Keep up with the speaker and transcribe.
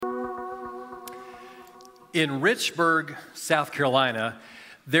In Richburg, South Carolina,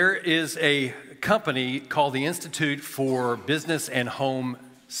 there is a company called the Institute for Business and Home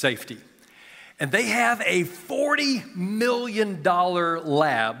Safety. And they have a $40 million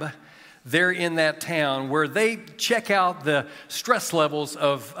lab there in that town where they check out the stress levels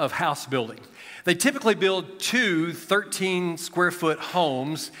of house building. They typically build 2 13-square-foot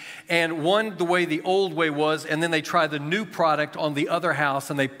homes, and one the way the old way was, and then they try the new product on the other house,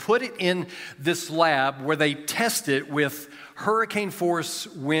 and they put it in this lab where they test it with hurricane force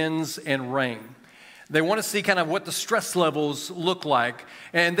winds and rain. They want to see kind of what the stress levels look like.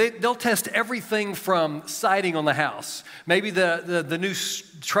 And they'll test everything from siding on the house, maybe the new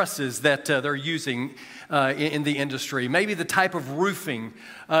trusses that they're using in the industry, maybe the type of roofing,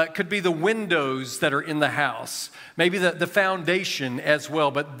 could be the windows that are in the house, maybe the foundation as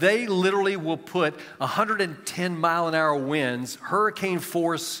well. But they literally will put 110 mile an hour winds, hurricane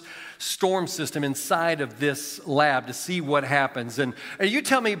force storm system inside of this lab to see what happens. And you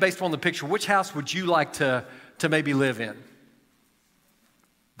tell me, based on the picture, which house would you like to maybe live in?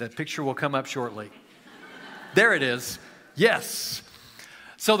 That picture will come up shortly. There it is. Yes.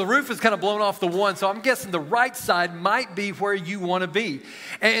 So the roof is kind of blown off the one, so I'm guessing the right side might be where you want to be.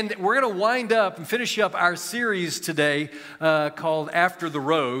 And we're going to wind up and finish up our series today called After the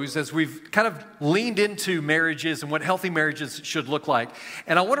Rose, as we've kind of leaned into marriages and what healthy marriages should look like.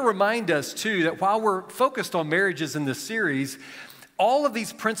 And I want to remind us, too, that while we're focused on marriages in this series, all of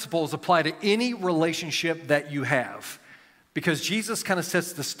these principles apply to any relationship that you have, because Jesus kind of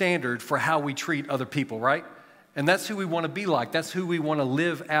sets the standard for how we treat other people, right? And that's who we want to be like. That's who we want to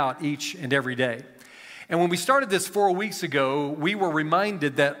live out each and every day. And when we started this 4 weeks ago, we were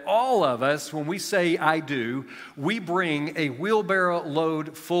reminded that all of us, when we say I do, we bring a wheelbarrow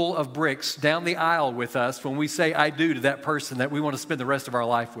load full of bricks down the aisle with us when we say I do to that person that we want to spend the rest of our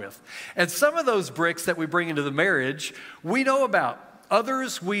life with. And some of those bricks that we bring into the marriage, we know about.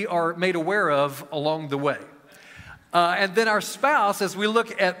 Others we are made aware of along the way. And then our spouse, as we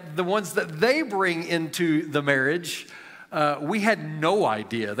look at the ones that they bring into the marriage, we had no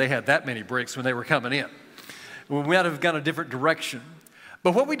idea they had that many bricks when they were coming in. We might have gone a different direction.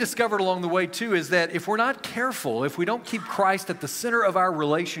 But what we discovered along the way, too, is that if we're not careful, if we don't keep Christ at the center of our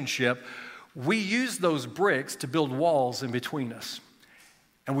relationship, we use those bricks to build walls in between us.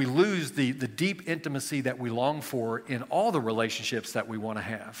 And we lose the deep intimacy that we long for in all the relationships that we want to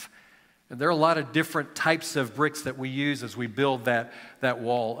have. And there are a lot of different types of bricks that we use as we build that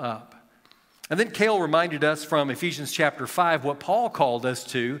wall up. And then Cale reminded us from Ephesians chapter 5 what Paul called us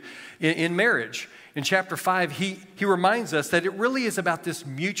to in marriage. In chapter 5, he reminds us that it really is about this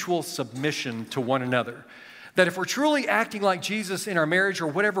mutual submission to one another. That if we're truly acting like Jesus in our marriage or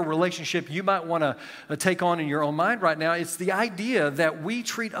whatever relationship you might want to take on in your own mind right now, it's the idea that we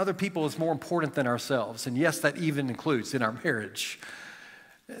treat other people as more important than ourselves. And yes, that even includes in our marriage.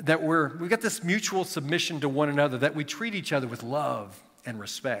 That we've got this mutual submission to one another, that we treat each other with love and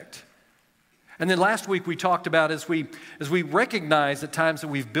respect. And then last week we talked about as we recognize at times that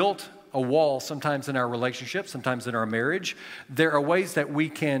we've built a wall, sometimes in our relationship, sometimes in our marriage, there are ways that we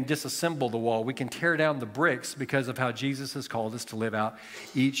can disassemble the wall. We can tear down the bricks because of how Jesus has called us to live out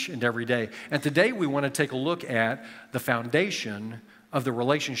each and every day. And today we want to take a look at the foundation of the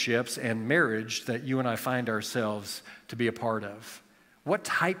relationships and marriage that you and I find ourselves to be a part of. What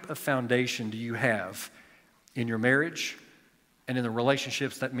type of foundation do you have in your marriage and in the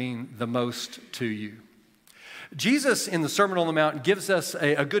relationships that mean the most to you? Jesus in the Sermon on the Mount gives us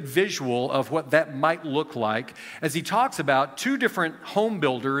a good visual of what that might look like as he talks about 2 different home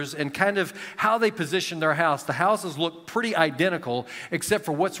builders and kind of how they position their house. The houses look pretty identical except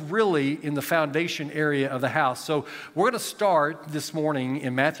for what's really in the foundation area of the house. So we're going to start this morning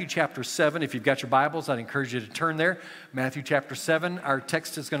in Matthew chapter 7. If you've got your Bibles, I'd encourage you to turn there. Matthew chapter 7. Our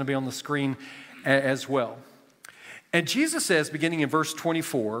text is going to be on the screen as well. And Jesus says, beginning in verse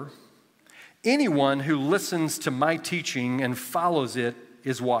 24, "Anyone who listens to my teaching and follows it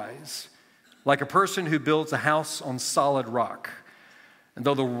is wise, like a person who builds a house on solid rock. And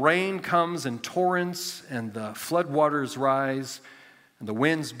though the rain comes in torrents and the floodwaters rise and the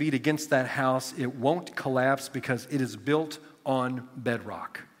winds beat against that house, it won't collapse because it is built on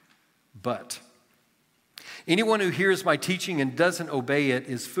bedrock. But anyone who hears my teaching and doesn't obey it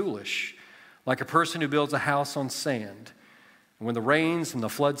is foolish, like a person who builds a house on sand. And when the rains and the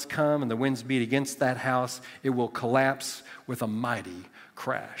floods come and the winds beat against that house, it will collapse with a mighty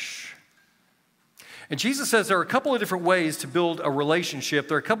crash." And Jesus says there are a couple of different ways to build a relationship.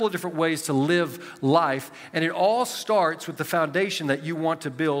 There are a couple of different ways to live life. And it all starts with the foundation that you want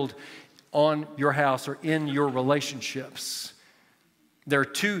to build on your house or in your relationships. There are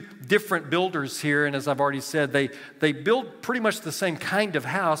two different builders here, and as I've already said, they build pretty much the same kind of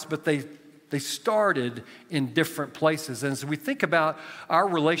house, but they started in different places. And as we think about our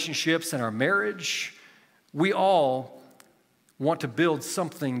relationships and our marriage, we all want to build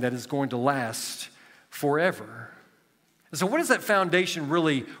something that is going to last forever. And so what is that foundation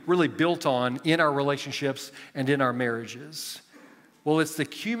really built on in our relationships and in our marriages? Well, it's the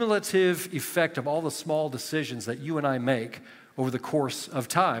cumulative effect of all the small decisions that you and I make over the course of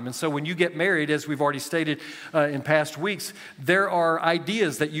time. And so when you get married, as we've already stated in past weeks, there are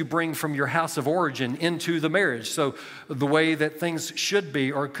ideas that you bring from your house of origin into the marriage. So the way that things should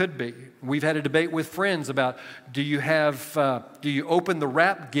be or could be. We've had a debate with friends about, do you open the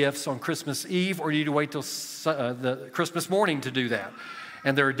wrap gifts on Christmas Eve, or do you wait till the Christmas morning to do that?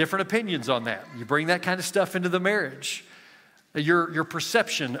 And there are different opinions on that. You bring that kind of stuff into the marriage. Your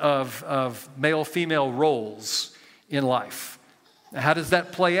perception of male-female roles in life. How does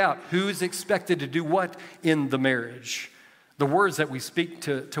that play out? Who is expected to do what in the marriage? The words that we speak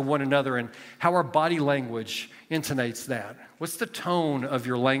to one another and how our body language intonates that. What's the tone of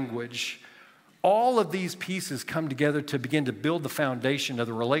your language? All of these pieces come together to begin to build the foundation of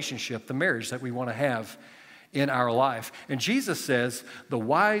the relationship, the marriage that we want to have in our life. And Jesus says the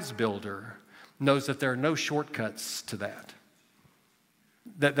wise builder knows that there are no shortcuts to that.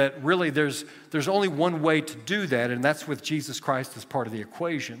 That really there's only one way to do that, and that's with Jesus Christ as part of the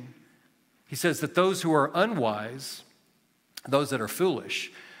equation. He says that those who are unwise, those that are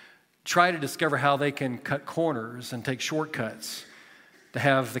foolish, try to discover how they can cut corners and take shortcuts to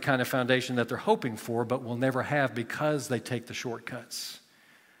have the kind of foundation that they're hoping for, but will never have because they take the shortcuts.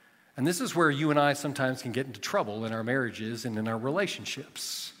 And this is where you and I sometimes can get into trouble in our marriages and in our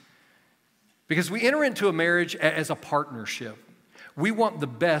relationships. Because we enter into a marriage as a partnership. We want the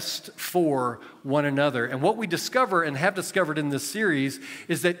best for one another. And what we discover and have discovered in this series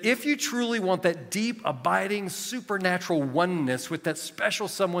is that if you truly want that deep, abiding, supernatural oneness with that special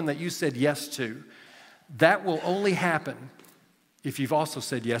someone that you said yes to, that will only happen if you've also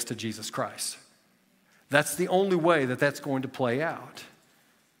said yes to Jesus Christ. That's the only way that that's going to play out.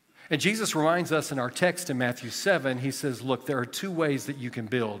 And Jesus reminds us in our text in Matthew 7, he says, look, there are two ways that you can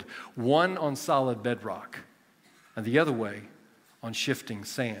build. One on solid bedrock, and the other way on shifting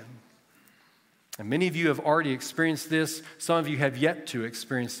sand. And many of you have already experienced this. Some of you have yet to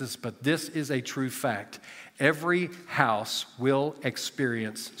experience this, but this is a true fact. Every house will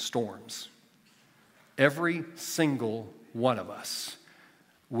experience storms. Every single one of us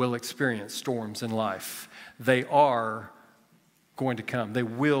will experience storms in life. They are going to come. They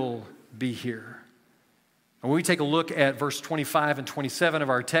will be here. And when we take a look at verse 25 and 27 of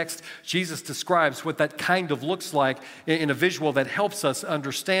our text, Jesus describes what that kind of looks like in a visual that helps us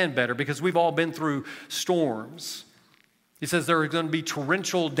understand better, because we've all been through storms. He says there are going to be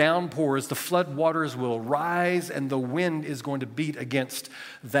torrential downpours, the flood waters will rise, and the wind is going to beat against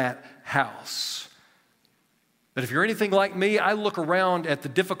that house. But if you're anything like me, I look around at the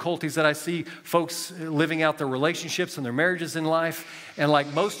difficulties that I see folks living out their relationships and their marriages in life, and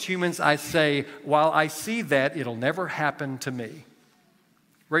like most humans, I say, while I see that, it'll never happen to me.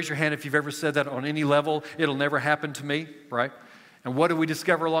 Raise your hand if you've ever said that on any level, it'll never happen to me, right? And what do we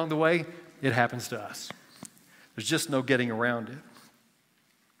discover along the way? It happens to us. There's just no getting around it.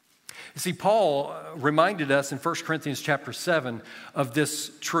 You see, Paul reminded us in 1 Corinthians chapter 7 of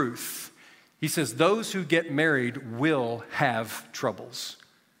this truth. He says, those who get married will have troubles.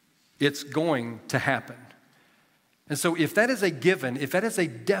 It's going to happen. And so if that is a given, if that is a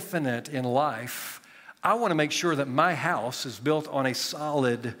definite in life, I want to make sure that my house is built on a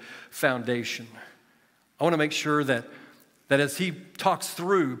solid foundation. I want to make sure that as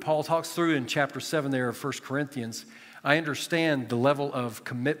Paul talks through in chapter 7 there of 1 Corinthians, I understand the level of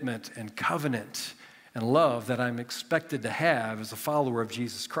commitment and covenant and love that I'm expected to have as a follower of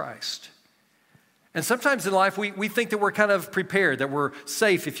Jesus Christ. And sometimes in life, we think that we're kind of prepared, that we're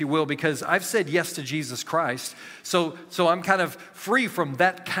safe, if you will, because I've said yes to Jesus Christ, so I'm kind of free from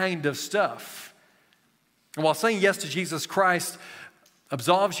that kind of stuff. And while saying yes to Jesus Christ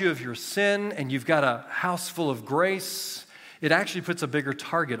absolves you of your sin, and you've got a house full of grace, it actually puts a bigger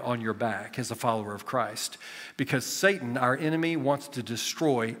target on your back as a follower of Christ, because Satan, our enemy, wants to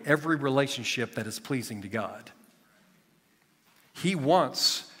destroy every relationship that is pleasing to God. He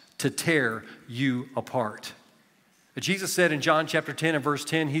wants to tear you apart. Jesus said in John chapter 10 and verse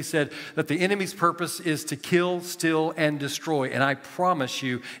 10, he said that the enemy's purpose is to kill, steal, and destroy. And I promise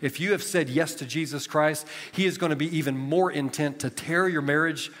you, if you have said yes to Jesus Christ, he is going to be even more intent to tear your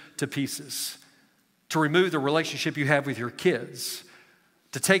marriage to pieces, to remove the relationship you have with your kids,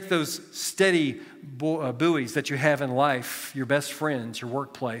 to take those steady buoys that you have in life, your best friends, your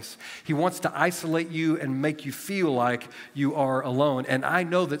workplace. He wants to isolate you and make you feel like you are alone. And I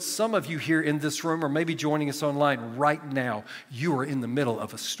know that some of you here in this room, or maybe joining us online right now, you are in the middle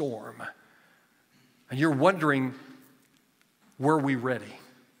of a storm. And you're wondering, were we ready?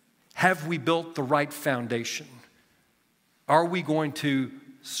 Have we built the right foundation? Are we going to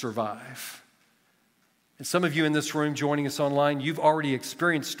survive? And some of you in this room joining us online, you've already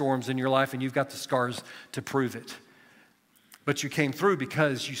experienced storms in your life and you've got the scars to prove it. But you came through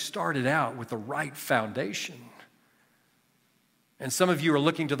because you started out with the right foundation. And some of you are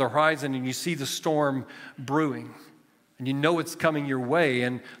looking to the horizon and you see the storm brewing. And you know it's coming your way.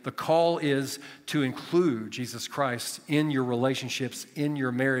 And the call is to include Jesus Christ in your relationships, in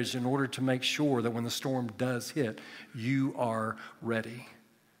your marriage, in order to make sure that when the storm does hit, you are ready.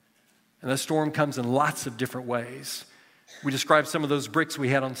 And the storm comes in lots of different ways. We described some of those bricks we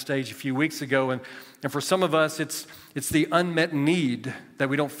had on stage a few weeks ago. And for some of us, it's the unmet need that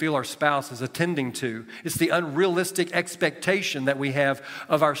we don't feel our spouse is attending to. It's the unrealistic expectation that we have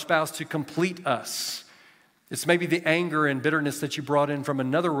of our spouse to complete us. It's maybe the anger and bitterness that you brought in from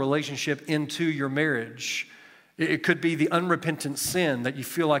another relationship into your marriage. It could be the unrepentant sin that you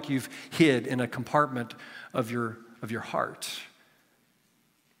feel like you've hid in a compartment of your heart.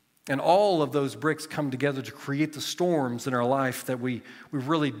 And all of those bricks come together to create the storms in our life that we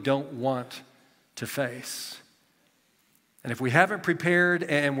really don't want to face. And if we haven't prepared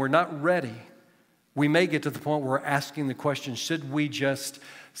and we're not ready, we may get to the point where we're asking the question, should we just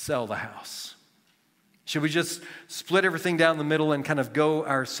sell the house? Should we just split everything down the middle and kind of go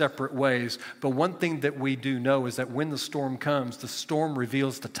our separate ways? But one thing that we do know is that when the storm comes, the storm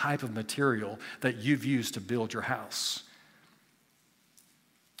reveals the type of material that you've used to build your house.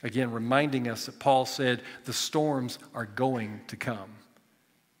 Again, reminding us that Paul said the storms are going to come.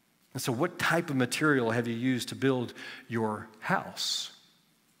 And so what type of material have you used to build your house?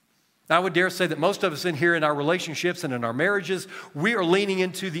 Now, I would dare say that most of us in here in our relationships and in our marriages, we are leaning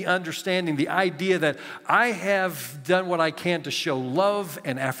into the understanding, the idea that I have done what I can to show love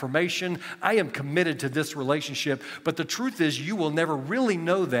and affirmation. I am committed to this relationship. But the truth is you will never really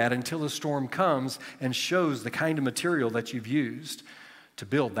know that until the storm comes and shows the kind of material that you've used to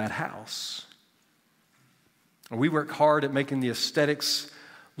build that house. We work hard at making the aesthetics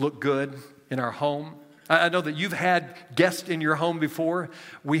look good in our home. I know that you've had guests in your home before.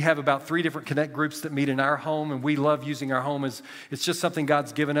 We have about 3 different connect groups that meet in our home, and we love using our home as it's just something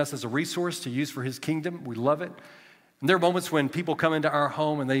God's given us as a resource to use for His kingdom. We love it. And there are moments when people come into our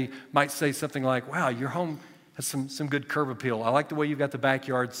home and they might say something like, wow, your home has some good curb appeal. I like the way you've got the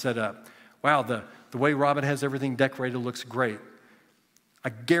backyard set up. Wow, the way Robin has everything decorated looks great. I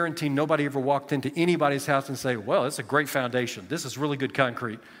guarantee nobody ever walked into anybody's house and say, well, it's a great foundation. This is really good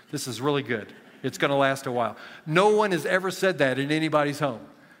concrete. This is really good. It's going to last a while. No one has ever said that in anybody's home.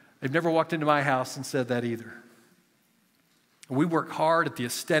 They've never walked into my house and said that either. We work hard at the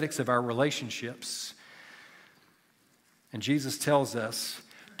aesthetics of our relationships. And Jesus tells us,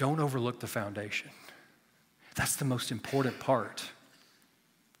 don't overlook the foundation. That's the most important part.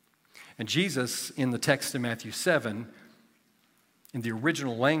 And Jesus, in the text in Matthew 7, in the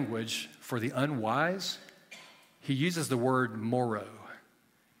original language for the unwise, He uses the word moro.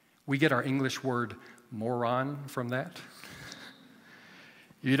 We get our English word moron from that.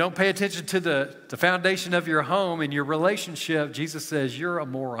 You don't pay attention to the foundation of your home and your relationship, Jesus says, you're a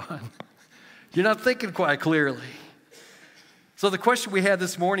moron. You're not thinking quite clearly. So the question we had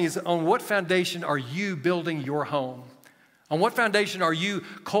this morning is, on what foundation are you building your home? On what foundation are you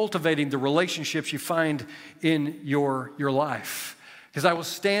cultivating the relationships you find in your life? Because I will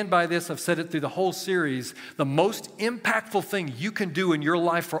stand by this, I've said it through the whole series, the most impactful thing you can do in your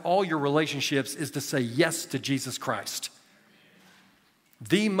life for all your relationships is to say yes to Jesus Christ.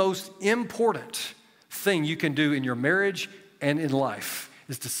 The most important thing you can do in your marriage and in life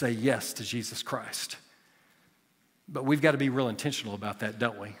is to say yes to Jesus Christ. But we've got to be real intentional about that,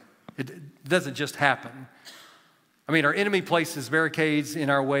 don't we? It doesn't just happen. I mean, our enemy places barricades in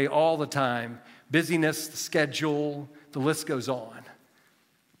our way all the time. Busyness, the schedule, the list goes on.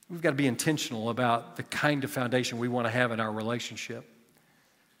 We've got to be intentional about the kind of foundation we want to have in our relationship.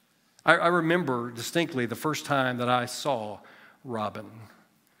 I remember distinctly the first time that I saw Robin.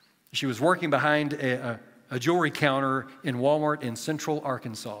 She was working behind a jewelry counter in Walmart in Central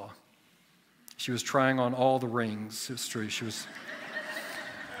Arkansas. She was trying on all the rings. It's true. She was.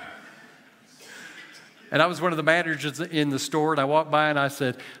 And I was one of the managers in the store, and I walked by and I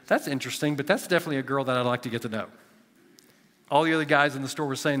said, that's interesting, but that's definitely a girl that I'd like to get to know. All the other guys in the store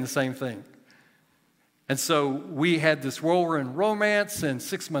were saying the same thing. And so we had this whirlwind romance, and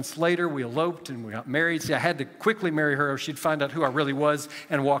 6 months later we eloped and we got married. See, I had to quickly marry her or she'd find out who I really was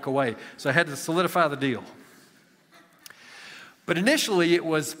and walk away. So I had to solidify the deal. But initially it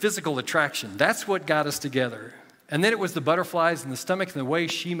was physical attraction. That's what got us together. And then it was the butterflies in the stomach and the way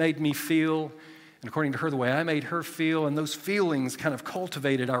she made me feel, and according to her, the way I made her feel, and those feelings kind of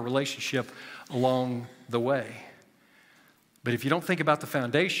cultivated our relationship along the way. But if you don't think about the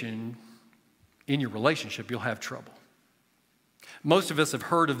foundation in your relationship, you'll have trouble. Most of us have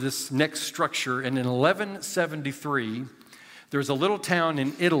heard of this next structure, and in 1173, there's a little town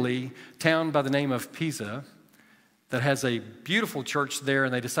in Italy, town by the name of Pisa, that has a beautiful church there,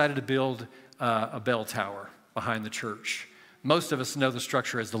 and they decided to build a bell tower behind the church. Most of us know the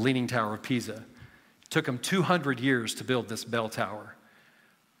structure as the Leaning Tower of Pisa. It took them 200 years to build this bell tower.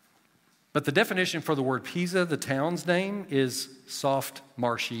 But the definition for the word Pisa, the town's name, is soft,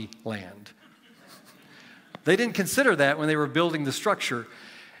 marshy land. They didn't consider that when they were building the structure.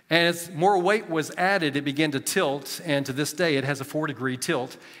 And as more weight was added, it began to tilt, and to this day it has a 4-degree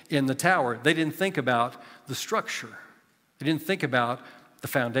tilt in the tower. They didn't think about the structure. They didn't think about the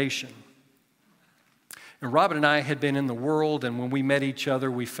foundation. And Robin and I had been in the world, and when we met each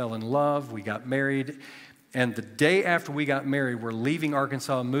other, we fell in love, we got married. And the day after we got married, we're leaving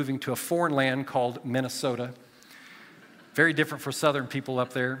Arkansas and moving to a foreign land called Minnesota. Very different for southern people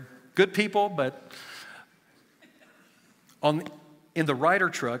up there. Good people, but in the Ryder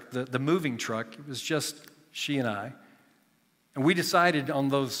truck, the moving truck, it was just she and I. And we decided on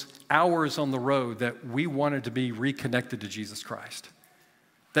those hours on the road that we wanted to be reconnected to Jesus Christ.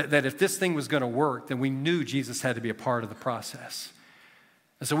 That if this thing was going to work, then we knew Jesus had to be a part of the process.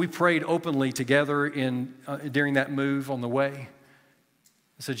 And so we prayed openly together during that move on the way.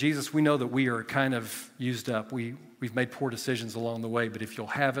 I said, Jesus, we know that we are kind of used up. We've made poor decisions along the way, but if you'll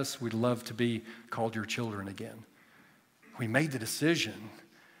have us, we'd love to be called your children again. We made the decision.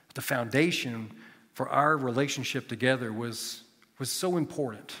 The foundation for our relationship together was so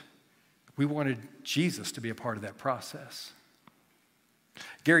important. We wanted Jesus to be a part of that process.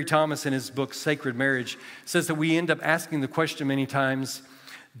 Gary Thomas, in his book, Sacred Marriage, says that we end up asking the question many times,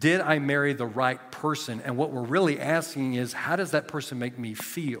 did I marry the right person? And what we're really asking is, how does that person make me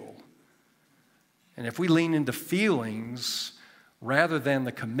feel? And if we lean into feelings rather than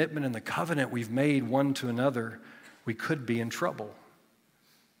the commitment and the covenant we've made one to another, we could be in trouble.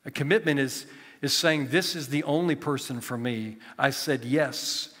 A commitment is saying, this is the only person for me. I said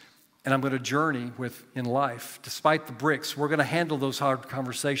yes, and I'm going to journey with in life. Despite the bricks, we're going to handle those hard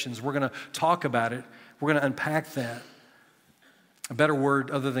conversations. We're going to talk about it. We're going to unpack that. A better word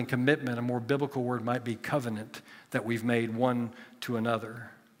other than commitment, a more biblical word might be covenant that we've made one to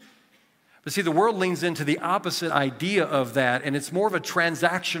another. But see, the world leans into the opposite idea of that, and it's more of a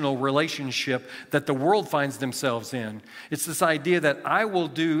transactional relationship that the world finds themselves in. It's this idea that I will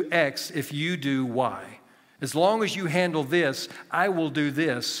do X if you do Y. As long as you handle this, I will do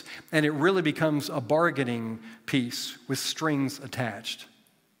this. And it really becomes a bargaining piece with strings attached.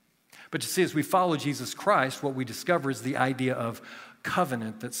 But you see, as we follow Jesus Christ, what we discover is the idea of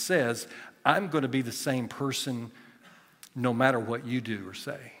covenant that says, I'm going to be the same person no matter what you do or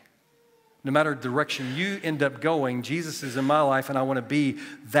say. No matter the direction you end up going, Jesus is in my life and I want to be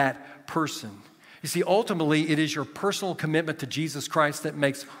that person. You see, ultimately, it is your personal commitment to Jesus Christ that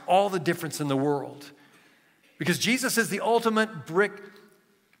makes all the difference in the world. Because Jesus is the ultimate brick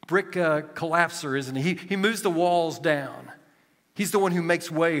collapser, isn't he? He moves the walls down. He's the one who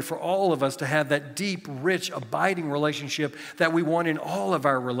makes way for all of us to have that deep, rich, abiding relationship that we want in all of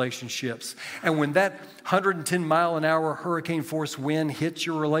our relationships. And when that 110-mile-an-hour hurricane force wind hits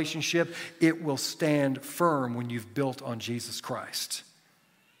your relationship, it will stand firm when you've built on Jesus Christ.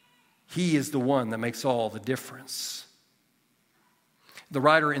 He is the one that makes all the difference. The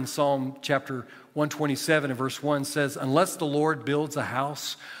writer in Psalm chapter 127 and verse 1 says, unless the Lord builds a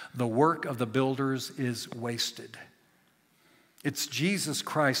house, the work of the builders is wasted. It's Jesus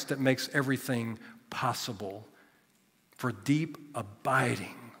Christ that makes everything possible for deep,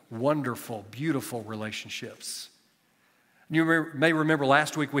 abiding, wonderful, beautiful relationships. You may remember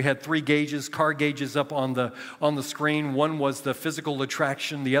last week we had 3 gauges, car gauges up on the screen. One was the physical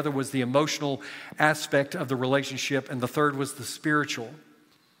attraction, the other was the emotional aspect of the relationship, and the third was the spiritual.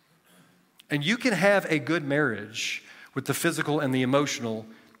 And you can have a good marriage with the physical and the emotional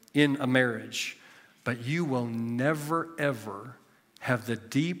in a marriage, but you will never, ever have the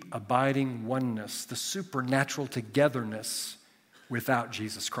deep, abiding oneness, the supernatural togetherness without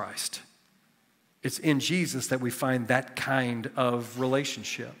Jesus Christ. It's in Jesus that we find that kind of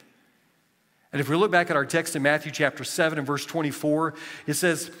relationship. And if we look back at our text in Matthew chapter 7 and verse 24, it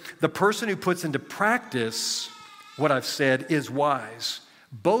says, the person who puts into practice what I've said is wise.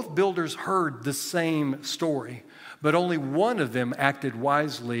 Both builders heard the same story, but only one of them acted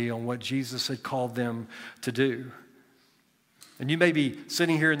wisely on what Jesus had called them to do. And you may be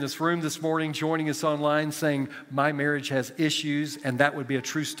sitting here in this room this morning, joining us online, saying, my marriage has issues, and that would be a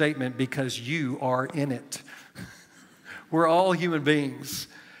true statement because you are in it. We're all human beings,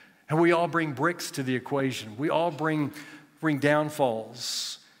 and we all bring bricks to the equation. We all bring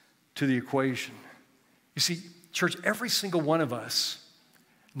downfalls to the equation. You see, church, every single one of us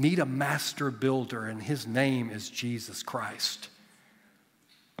need a master builder, and his name is Jesus Christ.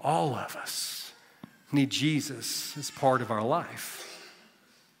 All of us need Jesus as part of our life.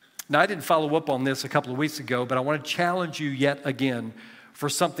 Now, I didn't follow up on this a couple of weeks ago, but I want to challenge you yet again for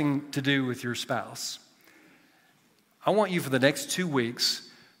something to do with your spouse. I want you for the next 2 weeks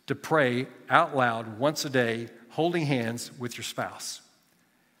to pray out loud once a day, holding hands with your spouse.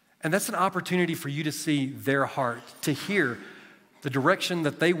 And that's an opportunity for you to see their heart, to hear the direction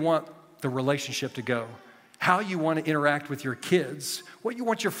that they want the relationship to go, how you want to interact with your kids, what you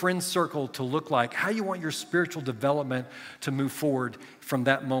want your friend circle to look like, how you want your spiritual development to move forward from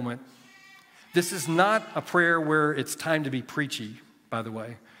that moment. This is not a prayer where it's time to be preachy, by the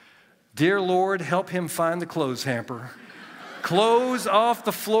way. Dear Lord, help him find the clothes hamper. Clothes off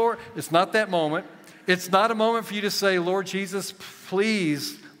the floor. It's not that moment. It's not a moment for you to say, Lord Jesus,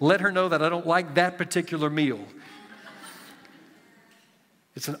 please let her know that I don't like that particular meal.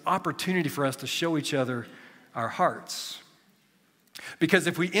 It's an opportunity for us to show each other our hearts. Because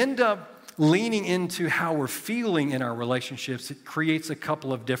if we end up leaning into how we're feeling in our relationships, it creates a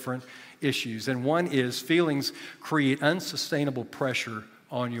couple of different issues. And one is feelings create unsustainable pressure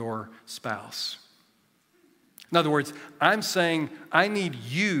on your spouse. In other words, I'm saying, I need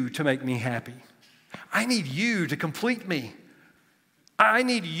you to make me happy. I need you to complete me. I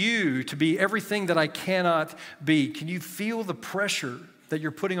need you to be everything that I cannot be. Can you feel the pressure that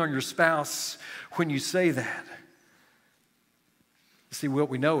you're putting on your spouse when you say that? You see, what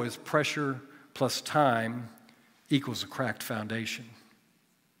we know is pressure plus time equals a cracked foundation.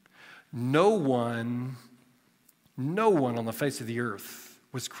 No one on the face of the earth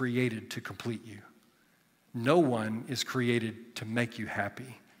was created to complete you. No one is created to make you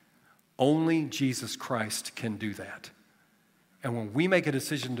happy. Only Jesus Christ can do that. And when we make a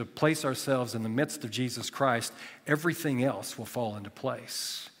decision to place ourselves in the midst of Jesus Christ, everything else will fall into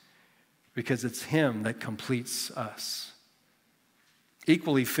place because it's him that completes us.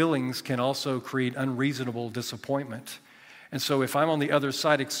 Equally, feelings can also create unreasonable disappointment. And so if I'm on the other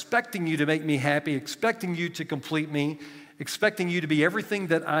side expecting you to make me happy, expecting you to complete me, expecting you to be everything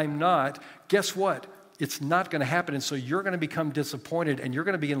that I'm not, guess what? It's not going to happen. And so you're going to become disappointed and you're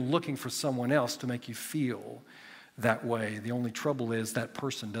going to begin looking for someone else to make you feel that way. The only trouble is that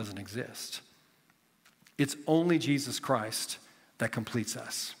person doesn't exist. It's only Jesus Christ that completes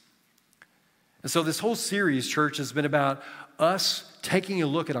us. And so this whole series, church, has been about us taking a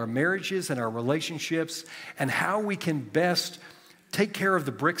look at our marriages and our relationships and how we can best take care of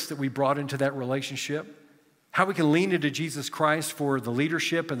the bricks that we brought into that relationship, how we can lean into Jesus Christ for the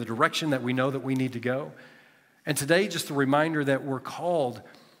leadership and the direction that we know that we need to go. And today, just a reminder that we're called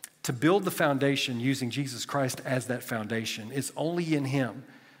to build the foundation using Jesus Christ as that foundation. It's only in him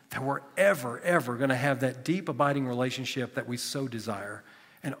that we're ever going to have that deep, abiding relationship that we so desire.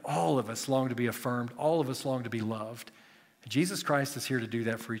 And all of us long to be affirmed. All of us long to be loved. And Jesus Christ is here to do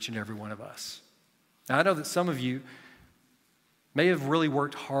that for each and every one of us. Now, I know that some of you may have really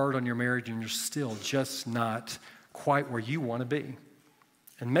worked hard on your marriage and you're still just not quite where you want to be.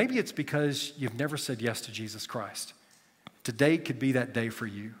 And maybe it's because you've never said yes to Jesus Christ. Today could be that day for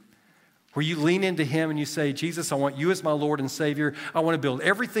you, where you lean into him and you say, Jesus, I want you as my Lord and Savior. I want to build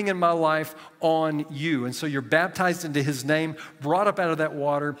everything in my life on you. And so you're baptized into his name, brought up out of that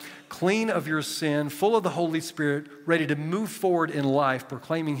water, clean of your sin, full of the Holy Spirit, ready to move forward in life,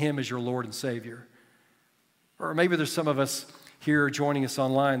 proclaiming him as your Lord and Savior. Or maybe there's some of us here joining us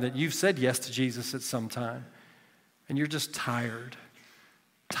online that you've said yes to Jesus at some time, and you're just tired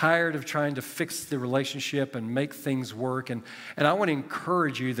of trying to fix the relationship and make things work. And I want to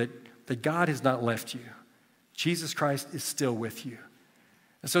encourage you that God has not left you. Jesus Christ is still with you.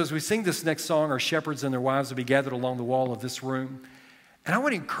 And so as we sing this next song, our shepherds and their wives will be gathered along the wall of this room. And I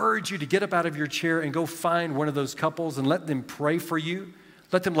want to encourage you to get up out of your chair and go find one of those couples and let them pray for you.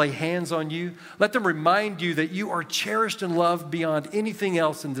 Let them lay hands on you. Let them remind you that you are cherished and loved beyond anything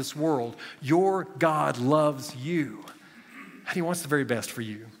else in this world. Your God loves you, and he wants the very best for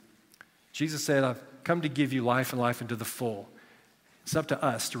you. Jesus said, I've come to give you life and life into the full. It's up to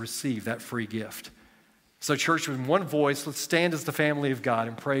us to receive that free gift. So, church, with one voice, let's stand as the family of God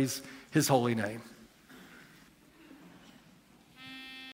and praise his holy name.